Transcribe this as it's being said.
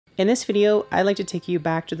In this video, I'd like to take you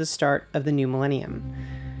back to the start of the new millennium.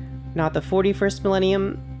 Not the 41st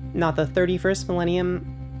millennium, not the 31st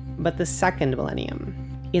millennium, but the second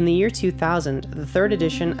millennium. In the year 2000, the third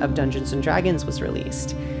edition of Dungeons & Dragons was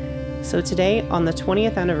released. So today, on the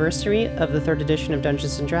 20th anniversary of the third edition of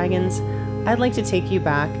Dungeons & Dragons, I'd like to take you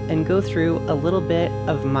back and go through a little bit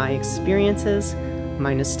of my experiences,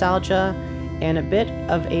 my nostalgia, and a bit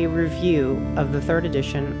of a review of the third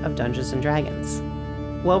edition of Dungeons & Dragons.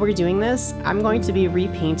 While we're doing this, I'm going to be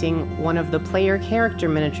repainting one of the player character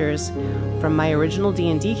miniatures from my original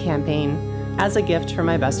D&D campaign as a gift for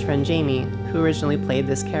my best friend Jamie, who originally played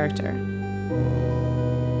this character.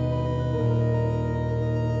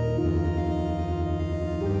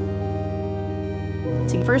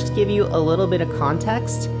 To first give you a little bit of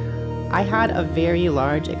context, I had a very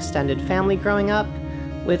large extended family growing up,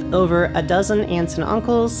 with over a dozen aunts and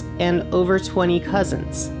uncles and over 20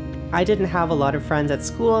 cousins. I didn't have a lot of friends at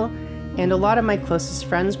school, and a lot of my closest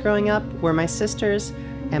friends growing up were my sisters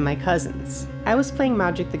and my cousins. I was playing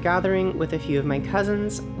Magic the Gathering with a few of my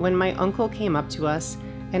cousins when my uncle came up to us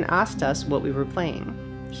and asked us what we were playing.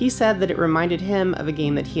 He said that it reminded him of a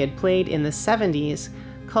game that he had played in the 70s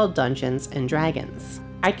called Dungeons & Dragons.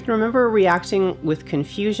 I can remember reacting with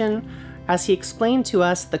confusion as he explained to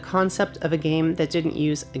us the concept of a game that didn't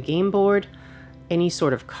use a game board, any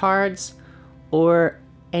sort of cards, or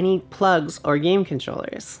any plugs or game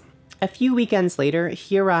controllers. A few weekends later,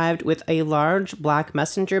 he arrived with a large black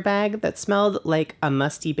messenger bag that smelled like a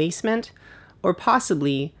musty basement, or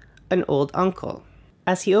possibly an old uncle.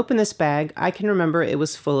 As he opened this bag, I can remember it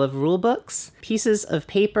was full of rule books, pieces of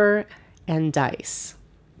paper, and dice.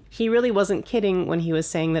 He really wasn't kidding when he was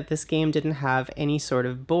saying that this game didn't have any sort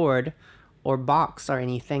of board or box or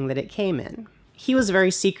anything that it came in. He was very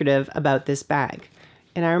secretive about this bag,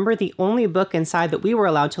 and I remember the only book inside that we were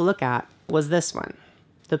allowed to look at was this one,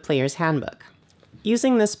 the Player's Handbook.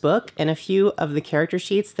 Using this book and a few of the character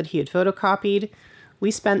sheets that he had photocopied,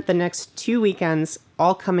 we spent the next 2 weekends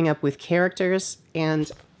all coming up with characters,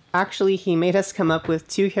 and actually he made us come up with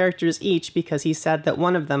 2 characters each because he said that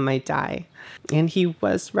one of them might die. And he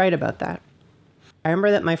was right about that. I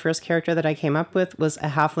remember that my first character that I came up with was a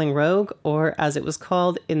halfling rogue, or as it was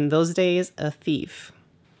called in those days, a thief.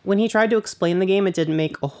 When he tried to explain the game, it didn't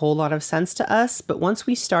make a whole lot of sense to us, but once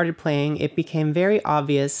we started playing, it became very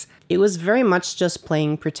obvious. It was very much just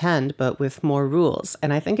playing pretend, but with more rules,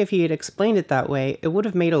 and I think if he had explained it that way, it would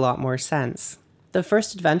have made a lot more sense. The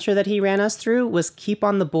first adventure that he ran us through was Keep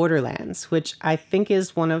on the Borderlands, which I think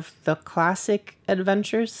is one of the classic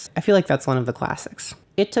adventures. I feel like that's one of the classics.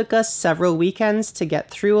 It took us several weekends to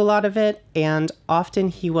get through a lot of it, and often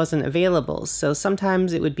he wasn't available, so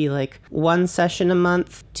sometimes it would be like 1 session a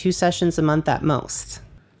month, 2 sessions a month at most.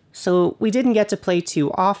 So we didn't get to play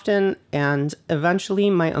too often, and eventually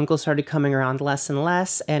my uncle started coming around less and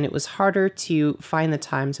less, and it was harder to find the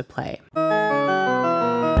time to play.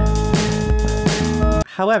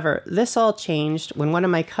 However, this all changed when one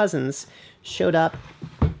of my cousins showed up.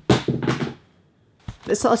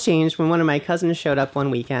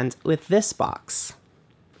 One weekend with this box.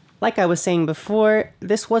 Like I was saying before,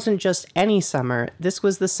 this wasn't just any summer, this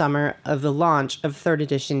was the summer of the launch of 3rd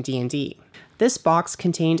edition D&D. This box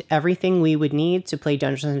contained everything we would need to play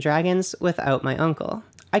Dungeons & Dragons without my uncle.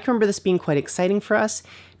 I can remember this being quite exciting for us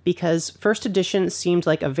because 1st edition seemed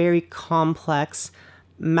like a very complex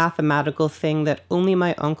mathematical thing that only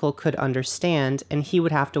my uncle could understand, and he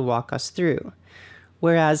would have to walk us through.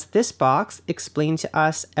 Whereas this box explained to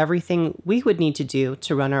us everything we would need to do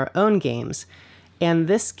to run our own games, and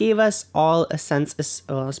this gave us all a sense,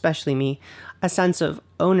 well, especially me, a sense of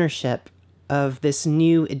ownership of this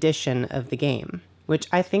new edition of the game, which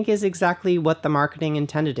I think is exactly what the marketing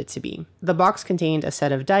intended it to be. The box contained a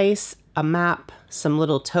set of dice, a map, some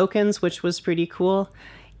little tokens, which was pretty cool,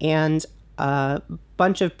 and a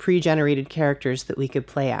bunch of pre-generated characters that we could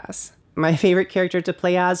play as. My favorite character to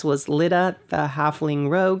play as was Lida, the halfling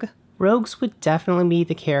rogue. Rogues would definitely be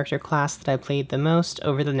the character class that I played the most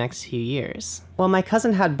over the next few years. While my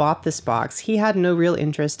cousin had bought this box, he had no real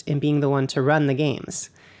interest in being the one to run the games.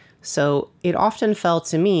 So it often fell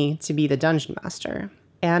to me to be the dungeon master.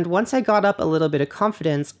 And once I got up a little bit of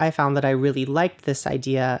confidence, I found that I really liked this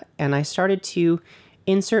idea, and I started to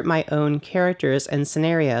insert my own characters and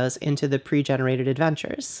scenarios into the pre-generated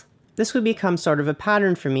adventures. This would become sort of a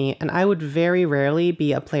pattern for me, and I would very rarely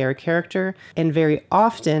be a player character and very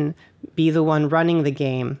often be the one running the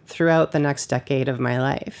game throughout the next decade of my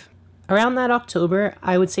life. Around that October,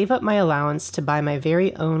 I would save up my allowance to buy my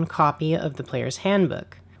very own copy of the Player's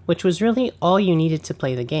Handbook, which was really all you needed to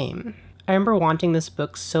play the game. I remember wanting this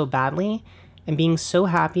book so badly, and being so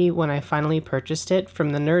happy when I finally purchased it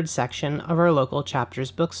from the nerd section of our local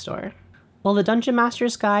chapter's bookstore. While the Dungeon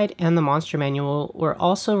Master's Guide and the Monster Manual were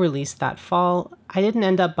also released that fall, I didn't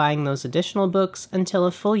end up buying those additional books until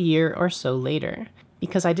a full year or so later,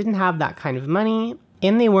 because I didn't have that kind of money,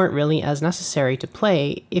 and they weren't really as necessary to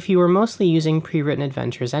play if you were mostly using pre-written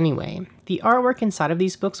adventures anyway. The artwork inside of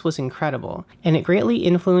these books was incredible, and it greatly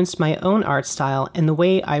influenced my own art style and the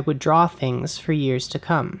way I would draw things for years to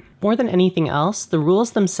come. More than anything else, the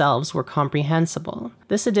rules themselves were comprehensible.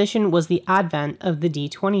 This edition was the advent of the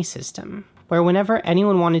D20 system, where whenever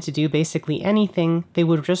anyone wanted to do basically anything, they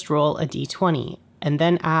would just roll a D20, and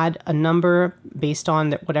then add a number based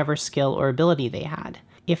on whatever skill or ability they had.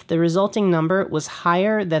 If the resulting number was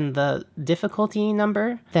higher than the difficulty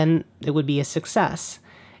number, then it would be a success,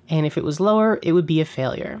 and if it was lower, it would be a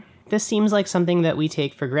failure. This seems like something that we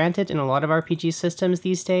take for granted in a lot of RPG systems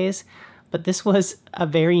these days, but this was a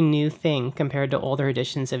very new thing compared to older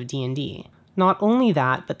editions of D&D. Not only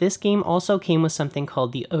that, but this game also came with something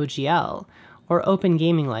called the OGL, or Open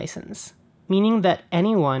Gaming License, meaning that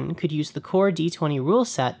anyone could use the core D20 rule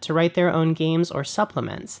set to write their own games or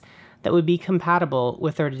supplements that would be compatible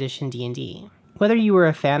with 3rd edition D&D. Whether you were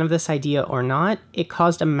a fan of this idea or not, it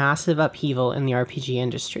caused a massive upheaval in the RPG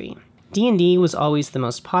industry. D&D was always the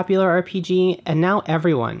most popular RPG, and now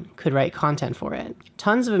everyone could write content for it.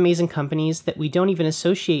 Tons of amazing companies that we don't even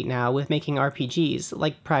associate now with making RPGs,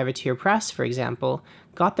 like Privateer Press, for example,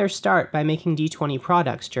 got their start by making D20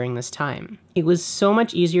 products during this time. It was so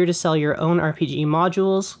much easier to sell your own RPG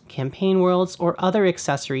modules, campaign worlds, or other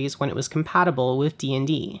accessories when it was compatible with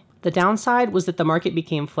D&D. The downside was that the market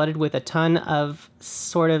became flooded with a ton of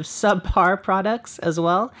sort of subpar products as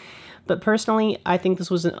well, but personally, I think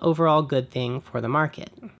this was an overall good thing for the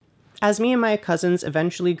market. As me and my cousins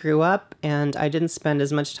eventually grew up and I didn't spend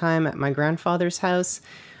as much time at my grandfather's house,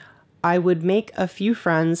 I would make a few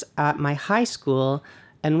friends at my high school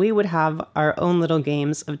and we would have our own little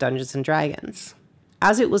games of Dungeons & Dragons.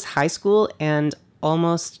 As it was high school and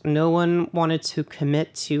almost no one wanted to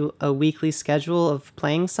commit to a weekly schedule of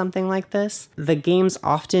playing something like this, the games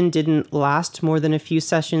often didn't last more than a few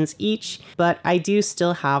sessions each, but I do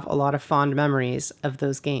still have a lot of fond memories of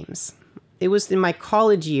those games. It was in my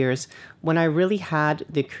college years when I really had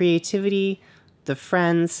the creativity, the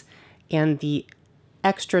friends, and the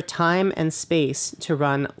extra time and space to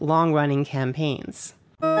run long-running campaigns.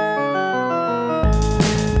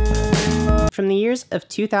 From the years of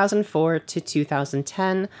 2004 to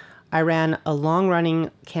 2010, I ran a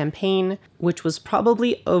long-running campaign, which was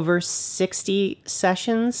probably over 60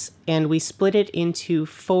 sessions, and we split it into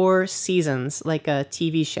 4 seasons, like a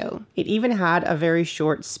TV show. It even had a very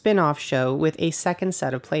short spin-off show with a second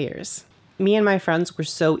set of players. Me and my friends were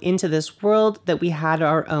so into this world that we had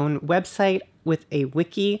our own website with a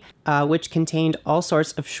wiki, which contained all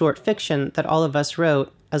sorts of short fiction that all of us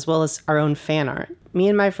wrote, as well as our own fan art. Me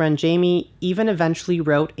and my friend Jamie even eventually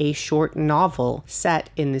wrote a short novel set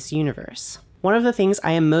in this universe. One of the things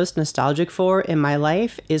I am most nostalgic for in my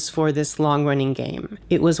life is for this long-running game.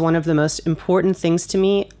 It was one of the most important things to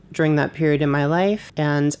me during that period in my life,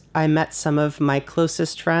 and I met some of my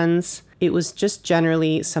closest friends. It was just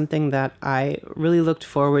generally something that I really looked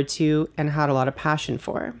forward to and had a lot of passion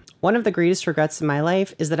for. One of the greatest regrets in my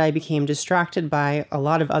life is that I became distracted by a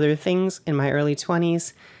lot of other things in my early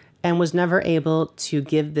 20s and was never able to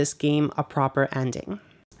give this game a proper ending.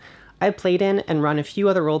 I played in and run a few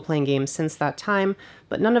other role-playing games since that time,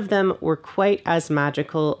 but none of them were quite as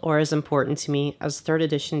magical or as important to me as 3rd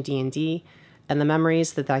edition D&D and the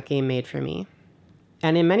memories that that game made for me.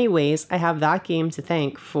 And in many ways, I have that game to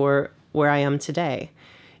thank for where I am today.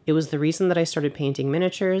 It was the reason that I started painting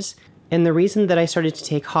miniatures, and the reason that I started to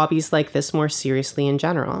take hobbies like this more seriously in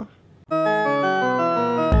general.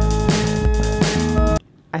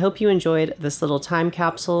 I hope you enjoyed this little time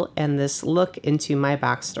capsule and this look into my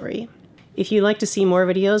backstory. If you'd like to see more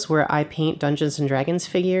videos where I paint Dungeons & Dragons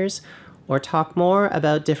figures, or talk more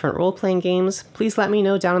about different role-playing games, please let me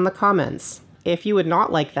know down in the comments. If you would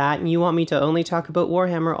not like that and you want me to only talk about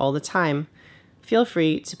Warhammer all the time, feel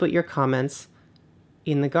free to put your comments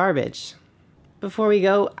in the garbage. Before we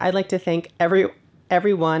go, I'd like to thank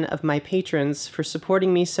every one of my patrons for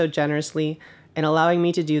supporting me so generously and allowing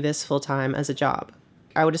me to do this full-time as a job.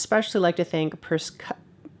 I would especially like to thank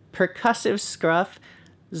Percussive Scruff,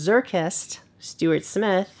 Zerkist, Stuart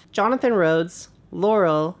Smith, Jonathan Rhodes,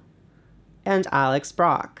 Laurel, and Alex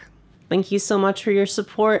Brock. Thank you so much for your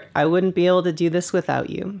support. I wouldn't be able to do this without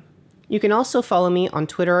you. You can also follow me on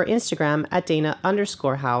Twitter or Instagram at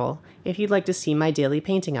Dana_Howell if you'd like to see my daily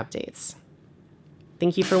painting updates.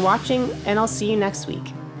 Thank you for watching, and I'll see you next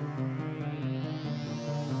week.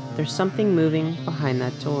 there's something moving behind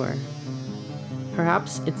that door.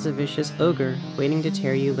 Perhaps it's a vicious ogre waiting to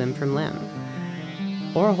tear you limb from limb,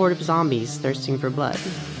 or a horde of zombies thirsting for blood,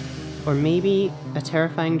 or maybe a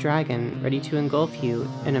terrifying dragon ready to engulf you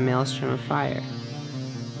in a maelstrom of fire.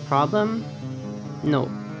 Problem? Nope,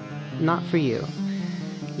 not for you.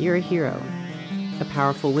 You're a hero, a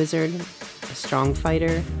powerful wizard, a strong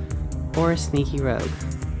fighter, or a sneaky rogue.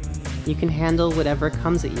 You can handle whatever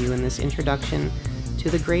comes at you in this introduction to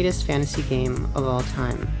the greatest fantasy game of all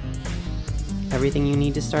time. Everything you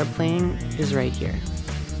need to start playing is right here.